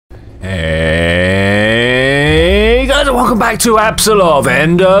Hey guys, and welcome back to Apsulov,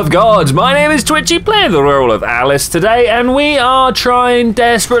 End of Gods. My name is Twitchi, playing the role of Alice today, and we are trying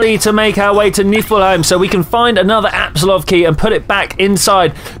desperately to make our way to Niflheim so we can find another Apsulov key and put it back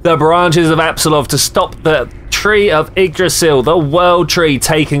inside the branches of Apsulov to stop the Tree of Yggdrasil, the World Tree,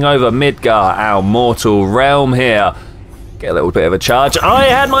 taking over Midgar, our mortal realm here. Get a little bit of a charge. I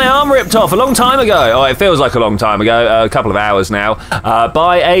had my arm ripped off a long time ago. Oh, it feels like a long time ago, a couple of hours now,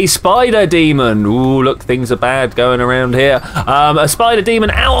 by a spider demon. Ooh, look, things are bad going around here. A spider demon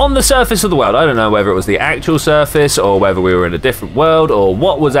out on the surface of the world. I don't know whether it was the actual surface or whether we were in a different world or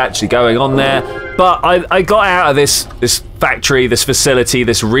what was actually going on there. But I got out of this factory, this facility,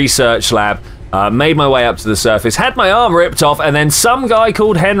 this research lab. Made my way up to the surface, had my arm ripped off, and then some guy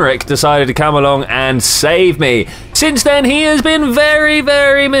called Henrik decided to come along and save me. Since then, he has been very,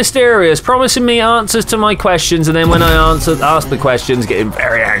 very mysterious, promising me answers to my questions, and then when I asked the questions, getting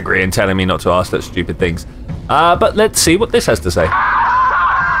very angry and telling me not to ask such stupid things. But let's see what this has to say.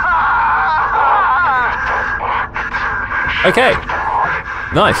 Okay.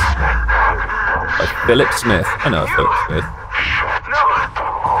 Nice. By Philip Smith. I know Philip Smith.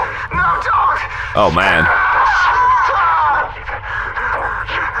 Oh man.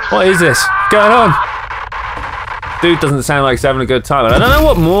 What is this? What's going on? Dude doesn't sound like he's having a good time. I don't know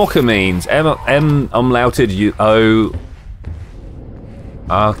what Morka means. Umlauted U O.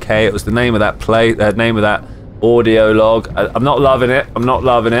 Okay, it was the name of that name of that audio log. I'm not loving it. I'm not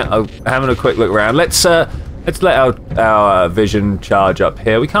loving it. I'm having a quick look around. Let's let our vision charge up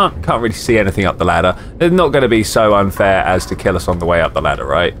here. We can't really see anything up the ladder. It's not going to be so unfair as to kill us on the way up the ladder,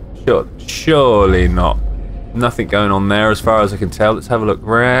 right? Surely not. Nothing going on there as far as I can tell. Let's have a look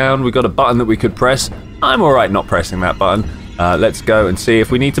around. We've got a button that we could press. I'm alright not pressing that button. Let's go and see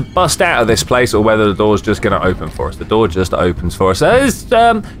if we need to bust out of this place or whether the door's just going to open for us. The door just opens for us.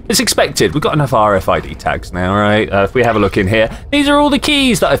 It's expected. We've got enough RFID tags now, right? If we have a look in here, these are all the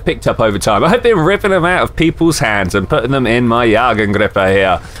keys that I've picked up over time. I've been ripping them out of people's hands and putting them in my Jagengripper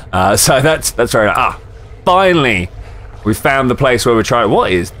here. So that's very nice. Finally! We found the place where we're trying.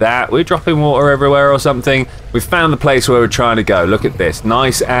 What is that? We're dropping water everywhere or something. We found the place where we're trying to go. Look at this.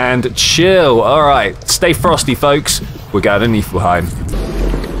 Nice and chill. All right. Stay frosty, folks. We're going to Niflheim.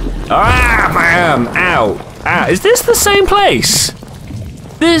 Ah, man. Ow. Ah, is this the same place?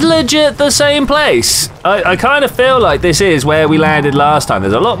 This is legit the same place. I kind of feel like this is where we landed last time.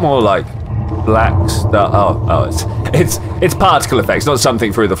 There's a lot more like black stuff. Oh, it's particle effects, not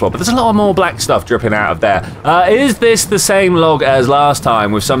something through the floor, but there's a lot more black stuff dripping out of there. Is this the same log as last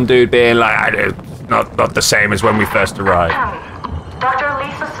time with some dude being like, not the same as when we first arrived? Dr.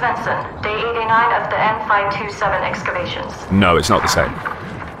 Lisa Svensson, day 89 of the N527 excavations. No, it's not the same.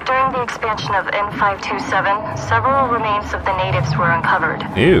 During the expansion of N527, several remains of the natives were uncovered.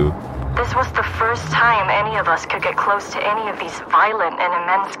 Ew. This was the first time any of us could get close to any of these violent and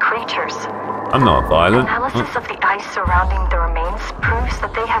immense creatures. I'm not violent. Analysis of the ice surrounding the remains proves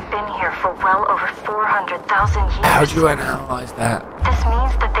that they have been here for well over 400,000 years. How do you analyze that? This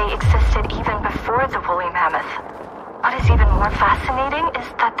means that they existed even before the woolly mammoth. What is even more fascinating is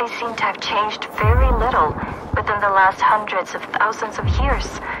that they seem to have changed very little within the last hundreds of thousands of years.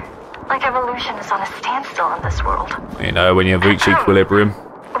 Like evolution is on a standstill in this world. You know, when you reach equilibrium.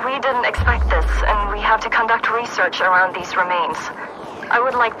 We didn't expect this, and we have to conduct research around these remains. I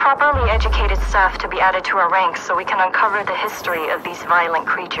would like properly educated staff to be added to our ranks so we can uncover the history of these violent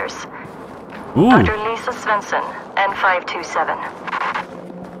creatures. Ooh. Dr. Lisa Svensson,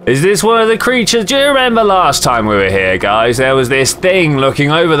 N527. Is this one of the creatures? Do you remember last time we were here, guys? There was this thing looking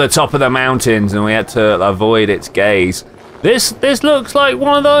over the top of the mountains and we had to avoid its gaze. This looks like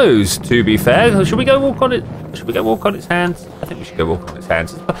one of those, to be fair. Should we go walk on it? Should we go walk on its hands? I think we should go walk on its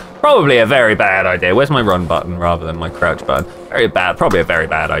hands. Probably a very bad idea. Where's my run button rather than my crouch button? Very bad, probably a very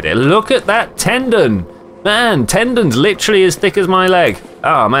bad idea. Look at that tendon. Man, tendon's literally as thick as my leg.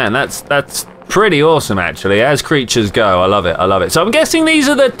 Oh man, that's pretty awesome actually, as creatures go. I love it, I love it. So I'm guessing these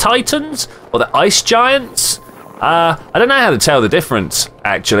are the Titans or the Ice Giants? I don't know how to tell the difference,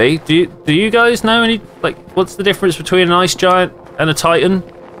 actually. Do you guys know any, like, what's the difference between an ice giant and a titan?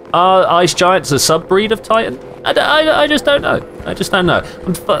 Are ice giants a sub-breed of titan? I just don't know. I just don't know.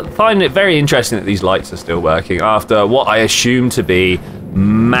 I'm finding it very interesting that these lights are still working after what I assume to be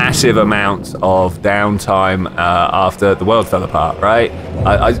massive amounts of downtime after the world fell apart, right?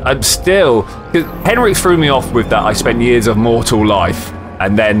 I'm still... Henrik threw me off with that I spent years of mortal life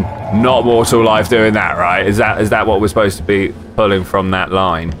and then not mortal life doing that, right? Is that what we're supposed to be pulling from that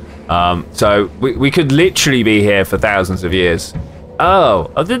line? So we could literally be here for thousands of years.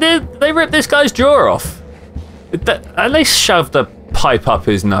 Oh, did they rip this guy's jaw off? At least shoved a pipe up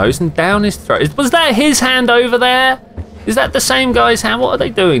his nose and down his throat. Was that his hand over there? Is that the same guy's hand? What are they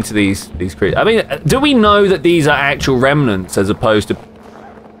doing to these creatures? I mean, do we know that these are actual remnants as opposed to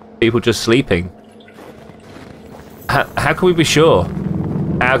people just sleeping? How can we be sure?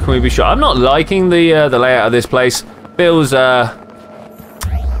 How can we be sure? I'm not liking the layout of this place. Feels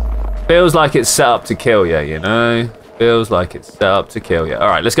like it's set up to kill you, you know? Feels like it's set up to kill you. All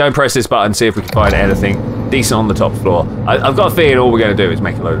right, let's go and press this button, see if we can find anything decent on the top floor. I've got a feeling all we're going to do is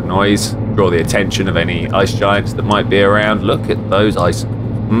make a load of noise, draw the attention of any ice giants that might be around. Look at those ice.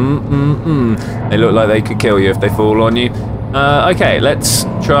 They look like they could kill you if they fall on you. Okay, let's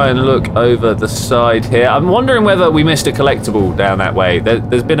try and look over the side here. I'm wondering whether we missed a collectible down that way.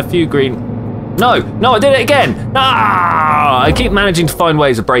 There's been a few green... No, I did it again! Ah! I keep managing to find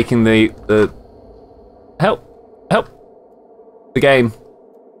ways of breaking the... Help. The game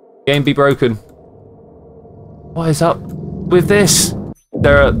be broken. What is up with this?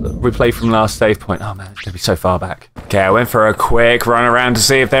 There are replay from last save point. Oh man, it's gonna be so far back. Okay, I went for a quick run around to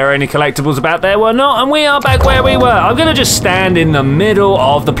see if there are any collectibles about. There were not, and we are back where we were. I'm gonna just stand in the middle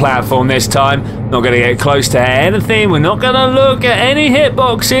of the platform this time. Not gonna get close to anything. We're not gonna look at any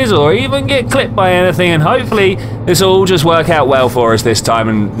hitboxes or even get clipped by anything, and hopefully this will all just work out well for us this time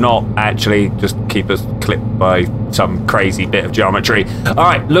and not actually just keep us clipped by some crazy bit of geometry. All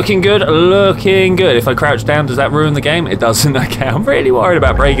right, looking good, looking good. If I crouch down, does that ruin the game? It doesn't. Okay, I'm really worried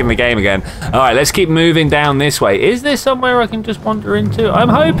about breaking the game again. All right, let's keep moving down this way. Is there somewhere I can just wander into? I'm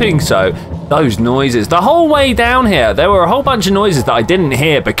hoping so. Those noises, the whole way down here, there were a whole bunch of noises that I didn't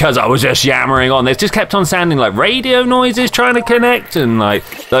hear because I was just yammering on. They just kept on sounding like radio noises trying to connect, and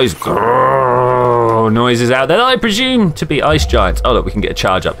like those noises out there that I presume to be ice giants. Oh look, we can get a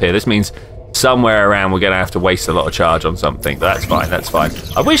charge up here. This means somewhere around we're gonna have to waste a lot of charge on something. That's fine, that's fine.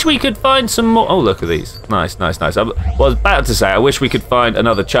 I wish we could find some more. Oh, look at these. Nice. I was about to say, I wish we could find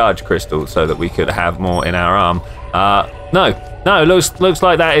another charge crystal so that we could have more in our arm. No, looks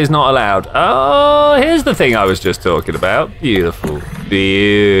like that is not allowed. Oh, here's the thing I was just talking about. Beautiful.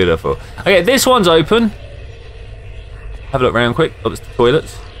 Okay, this one's open. Have a look around quick. Oh, it's the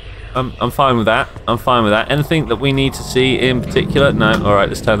toilets. I'm fine with that. Anything that we need to see in particular? No. All right,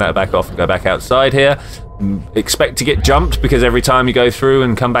 let's turn that back off and go back outside here. Expect to get jumped because every time you go through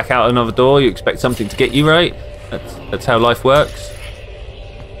and come back out another door, you expect something to get you, right? That's how life works.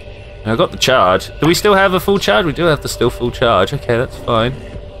 I got the charge. Do we still have a full charge? We do have the still full charge. Okay, that's fine.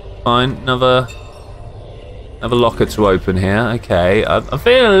 Another locker to open here. Okay, I'm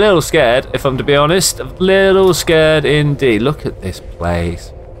feeling a little scared, if I'm to be honest. A little scared indeed. Look at this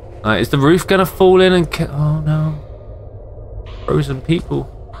place. Is the roof gonna fall in and oh no. Frozen people.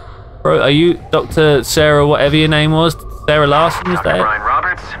 Bro, are you Dr. Sarah, whatever your name was? Sarah Larson, is that? Brian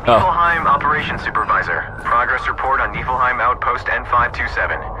Roberts, Niflheim Operations Supervisor. Progress report on Niflheim Outpost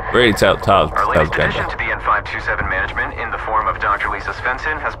N527. Really tell Our latest addition to the N527 management in the form of Dr. Lisa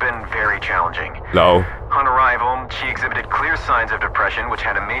Svensson has been very challenging. No. On arrival, she exhibited clear signs of depression, which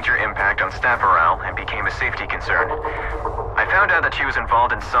had a major impact on staff morale and became a safety concern. I found out that she was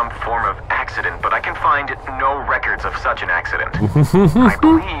involved in some form of accident, but I can find no records of such an accident. I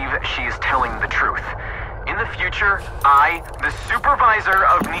believe she is telling the truth. In the future, I, the supervisor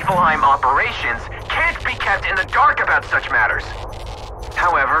of Niflheim operations, can't be kept in the dark about such matters.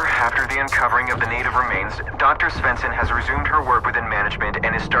 However, after the uncovering of the native remains, Dr. Svensson has resumed her work within management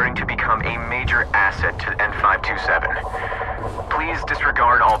and is starting to become a major asset to N527. Please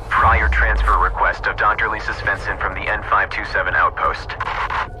disregard all prior transfer requests of Dr. Lisa Svensson from the N527 outpost.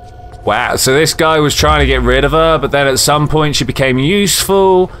 Wow, so this guy was trying to get rid of her, but then at some point she became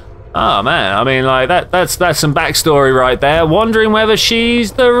useful. Oh man, I mean, like that's some backstory right there. Wondering whether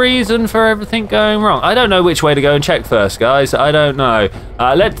she's the reason for everything going wrong. I don't know which way to go and check first, guys. I don't know.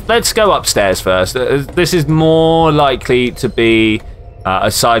 Let's go upstairs first. This is more likely to be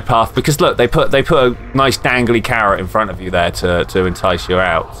a side path because look, they put a nice dangly carrot in front of you there to entice you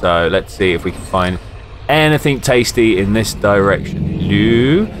out. So let's see if we can find anything tasty in this direction.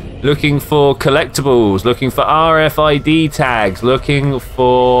 Looking for collectibles, looking for RFID tags, looking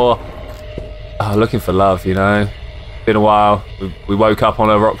for love, you know. Been a while. We woke up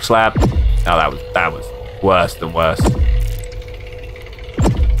on a rock slab. Oh, that was worse than worse.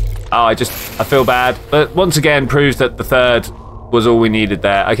 Oh, I feel bad, but once again proves that the third was all we needed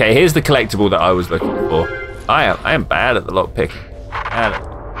there. Okay, here's the collectible that I was looking for. I am bad at the lockpicking.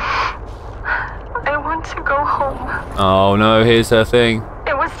 I want to go home. Oh no, here's her thing.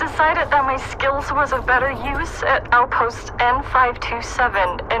 It was decided that my skills was of better use at Outpost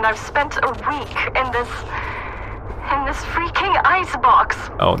N527, and I've spent a week in this freaking icebox.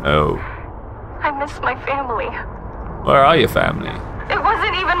 Oh no. I miss my family. Where are your family? It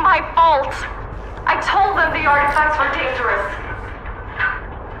wasn't even my fault. I told them the artifacts were dangerous.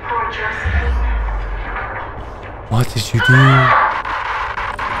 Poor Josephine. What did you do?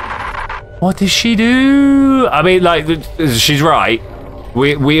 What did she do? I mean, like, she's right.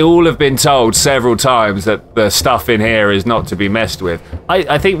 We all have been told several times that the stuff in here is not to be messed with.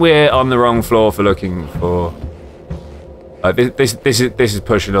 I think we're on the wrong floor for looking for. This is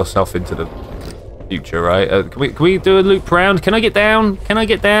pushing us off into the future, right? Can we do a loop round? Can I get down? Can I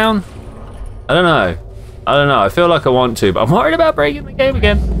get down? I don't know. I feel like I want to, but I'm worried about breaking the game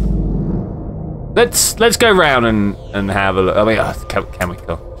again. Let's go round and have a look. I mean, can we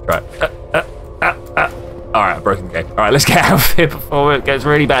go? Let's try. All right, I've broken the game. All right, let's get out of here before it gets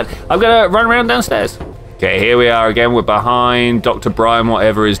really bad. I'm gonna run around downstairs. Okay, here we are again. We're behind Dr. Brian,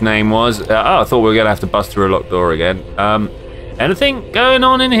 whatever his name was. I thought we were gonna have to bust through a locked door again. Anything going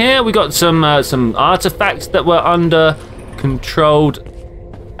on in here? We got some artifacts that were under controlled.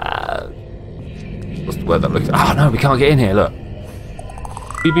 What's the word that looks? Oh no, we can't get in here. Look.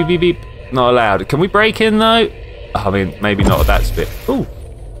 Beep beep beep beep. Not allowed. Can we break in though? I mean, maybe not at that speed. Ooh.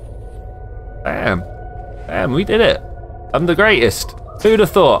 Bam. Bam, we did it. I'm the greatest. Who'd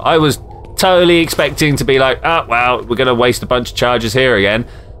have thought? I was totally expecting to be like, oh, well, we're going to waste a bunch of charges here again.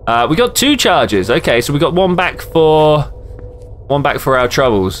 We got 2 charges. Okay, so we got one back for our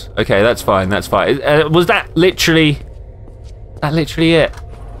troubles. Okay, that's fine. That's fine. Was that literally it?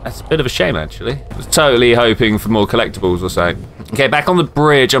 That's a bit of a shame, actually. I was totally hoping for more collectibles or something. Okay, back on the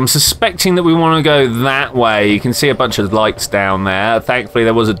bridge. I'm suspecting that we want to go that way. You can see a bunch of lights down there. Thankfully,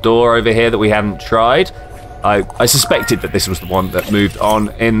 there was a door over here that we hadn't tried. I suspected that this was the one that moved on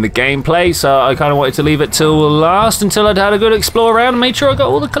in the gameplay, so I kind of wanted to leave it till last until I'd had a good explore around and made sure I got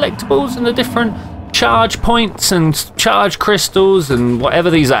all the collectibles and the different charge points and charge crystals and whatever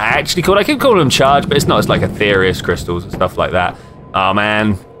these are actually called. I keep calling them charge, but it's not. It's like Aetherius crystals and stuff like that. Oh,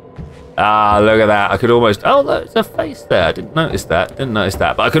 man. Ah, look at that. I could almost... Oh, there's a face there. I didn't notice that.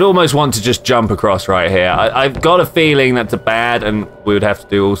 But I could almost want to just jump across right here. I've got a feeling that's a bad and we would have to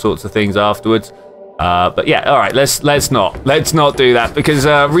do all sorts of things afterwards. But yeah, all right, let's not do that because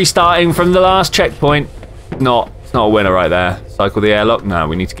restarting from the last checkpoint, it's not a winner right there. Cycle the airlock. No,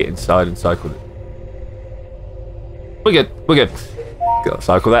 we need to get inside and cycle it. We're good. Gotta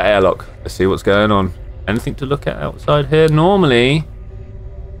cycle that airlock. Let's see what's going on. Anything to look at outside here? Normally,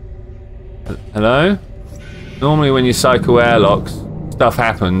 hello? Normally when you cycle airlocks, stuff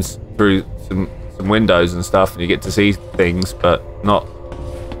happens through some windows and stuff, and you get to see things, but not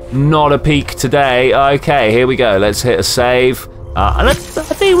a peek today. Okay, here we go. Let's hit a save. And I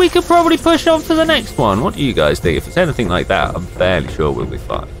think we could probably push on for the next one. What do you guys think? If it's anything like that, I'm fairly sure we'll be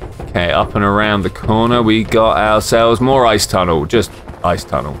fine. Okay, up and around the corner, we got ourselves more ice tunnel. Just ice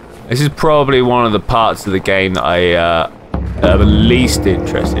tunnel. This is probably one of the parts of the game that I am least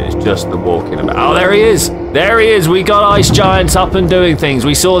interested in. It's just the walking about. Oh, there he is. There he is. We got ice giants up and doing things.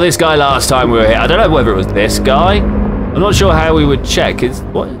 We saw this guy last time we were here. I don't know whether it was this guy. I'm not sure how we would check. It's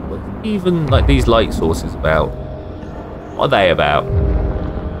what even like these light sources about? What are they about?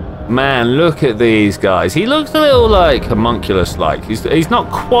 Man, look at these guys. He looks a little like homunculus-like. He's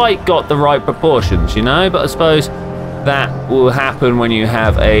not quite got the right proportions, you know. But I suppose that will happen when you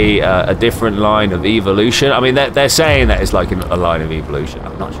have a different line of evolution. I mean, they're saying that it's like a line of evolution.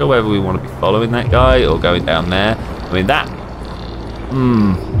 I'm not sure whether we want to be following that guy or going down there. I mean, that.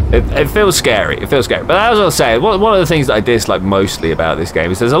 It feels scary. It feels scary. But as I was saying, one of the things that I dislike mostly about this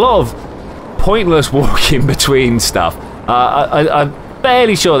game is there's a lot of pointless walking between stuff. I'm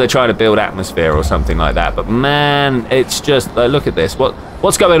fairly sure they're trying to build atmosphere or something like that. But man, it's just look at this.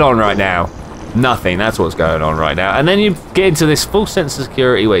 What's going on right now? Nothing. That's what's going on right now. And then you get into this false sense of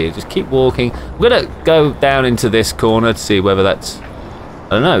security where you just keep walking. I'm gonna go down into this corner to see whether that's.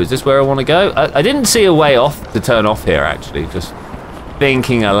 I don't know. Is this where I want to go? I didn't see a way off to turn off here actually. Just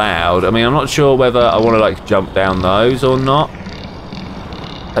thinking aloud. I mean, I'm not sure whether I want to like jump down those or not.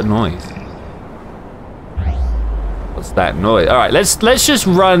 That noise. What's that noise? All right, let's just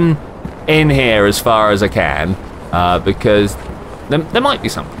run in here as far as I can because there might be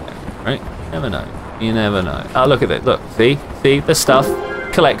something there, right? You never know. You never know. Oh, look at it. Look, see, there's stuff,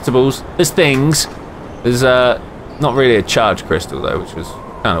 collectibles, there's things. There's not really a charge crystal though, which was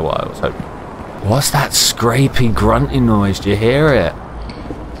kind of what I was hoping. What's that scrapey, grunting noise? Do you hear it?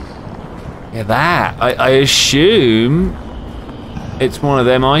 Yeah, that. I assume it's one of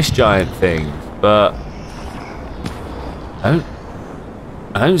them ice giant things, but I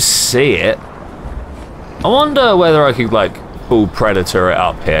don't see it. I wonder whether I could like full predator it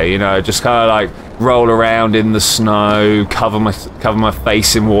up here, you know, just kind of like roll around in the snow, cover my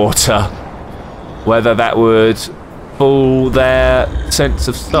face in water. Whether that would muffle their sense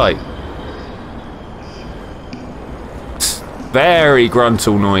of sight. Very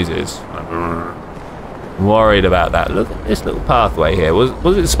gruntal noises. I'm worried about that. Look at this little pathway here.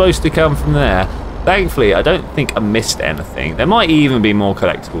 Was it supposed to come from there? Thankfully, I don't think I missed anything. There might even be more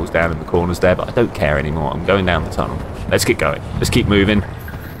collectibles down in the corners there, but I don't care anymore. I'm going down the tunnel. Let's get going. Let's keep moving.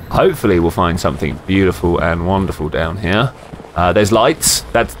 Hopefully, we'll find something beautiful and wonderful down here. There's lights.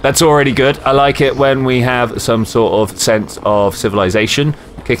 That's already good. I like it when we have some sort of sense of civilization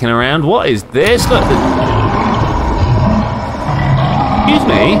kicking around. What is this? Look. Excuse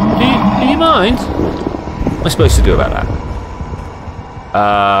me. Do you mind? What am I supposed to do about that?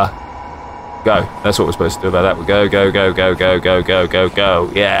 Go. That's what we're supposed to do about that. We go.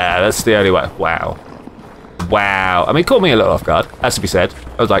 Yeah, that's the only way. Wow. Wow. I mean, it caught me a little off guard, has to be said.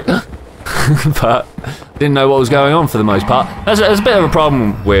 I was like, but didn't know what was going on for the most part. That's a bit of a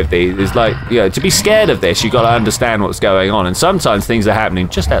problem with these. Is like, you know, to be scared of this, you've got to understand what's going on. And sometimes things are happening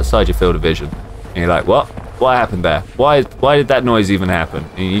just outside your field of vision. And you're like, what? What happened there? Why did that noise even happen?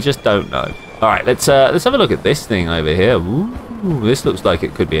 And you just don't know. All right, let's have a look at this thing over here. Ooh, this looks like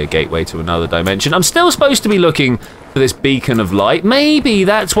it could be a gateway to another dimension. I'm still supposed to be looking for this beacon of light. Maybe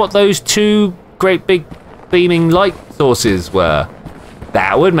that's what those two great big beaming light sources were.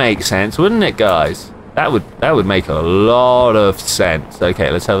 That would make sense, wouldn't it, guys? That would make a lot of sense.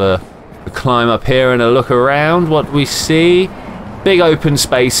 Okay, let's have a climb up here and a look around. What do we see? Big open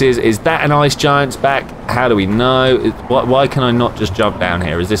spaces. Is that an ice giant's back? How do we know? Why can I not just jump down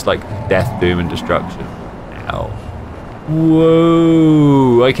here? Is this like death, doom, and destruction? Ow.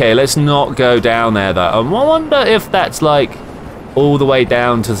 Whoa. Okay, let's not go down there, though. I wonder if that's like all the way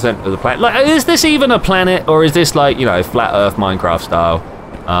down to the center of the planet. Like, is this even a planet, or is this like, you know, flat Earth Minecraft style?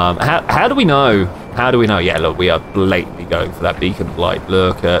 How do we know? How do we know? Yeah, look, we are blatantly going for that beacon of light.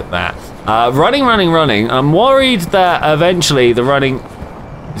 Look at that. Running. I'm worried that eventually the running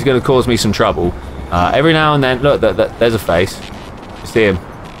is going to cause me some trouble. Every now and then, look, there's a face. You see him.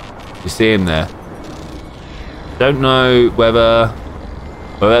 You see him there. Don't know whether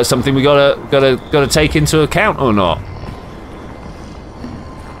that's something we gotta take into account or not.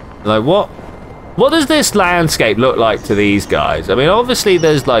 Like, what does this landscape look like to these guys? I mean, obviously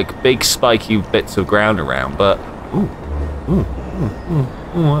there's like big spiky bits of ground around, but ooh,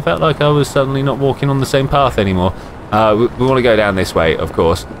 I felt like I was suddenly not walking on the same path anymore. We want to go down this way, of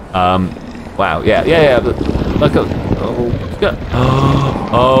course. Wow, yeah. Look at,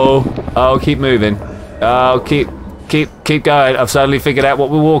 oh, keep moving. Oh, keep going. I've suddenly figured out what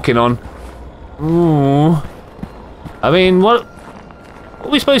we're walking on. Ooh. I mean, what are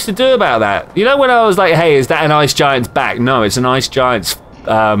we supposed to do about that? You know, when I was like, hey, is that an ice giant's back? No, it's an ice giant's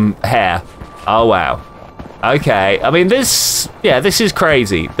hair. Oh, wow. Okay. I mean, this is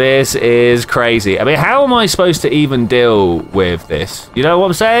crazy. This is crazy. I mean, how am I supposed to even deal with this? You know what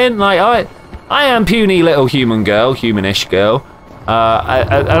I'm saying? Like, I am puny little human girl, humanish girl. And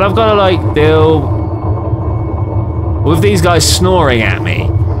I've got to, like, deal with these guys snoring at me.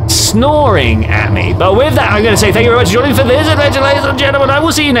 But with that, I'm going to say thank you very much for joining for this adventure, ladies and gentlemen. I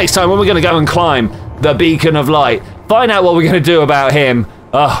will see you next time when we're going to go and climb the beacon of light. Find out what we're going to do about him.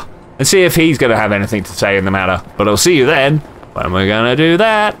 And see if he's going to have anything to say in the matter. But I'll see you then when we're going to do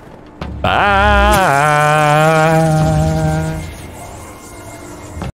that. Bye.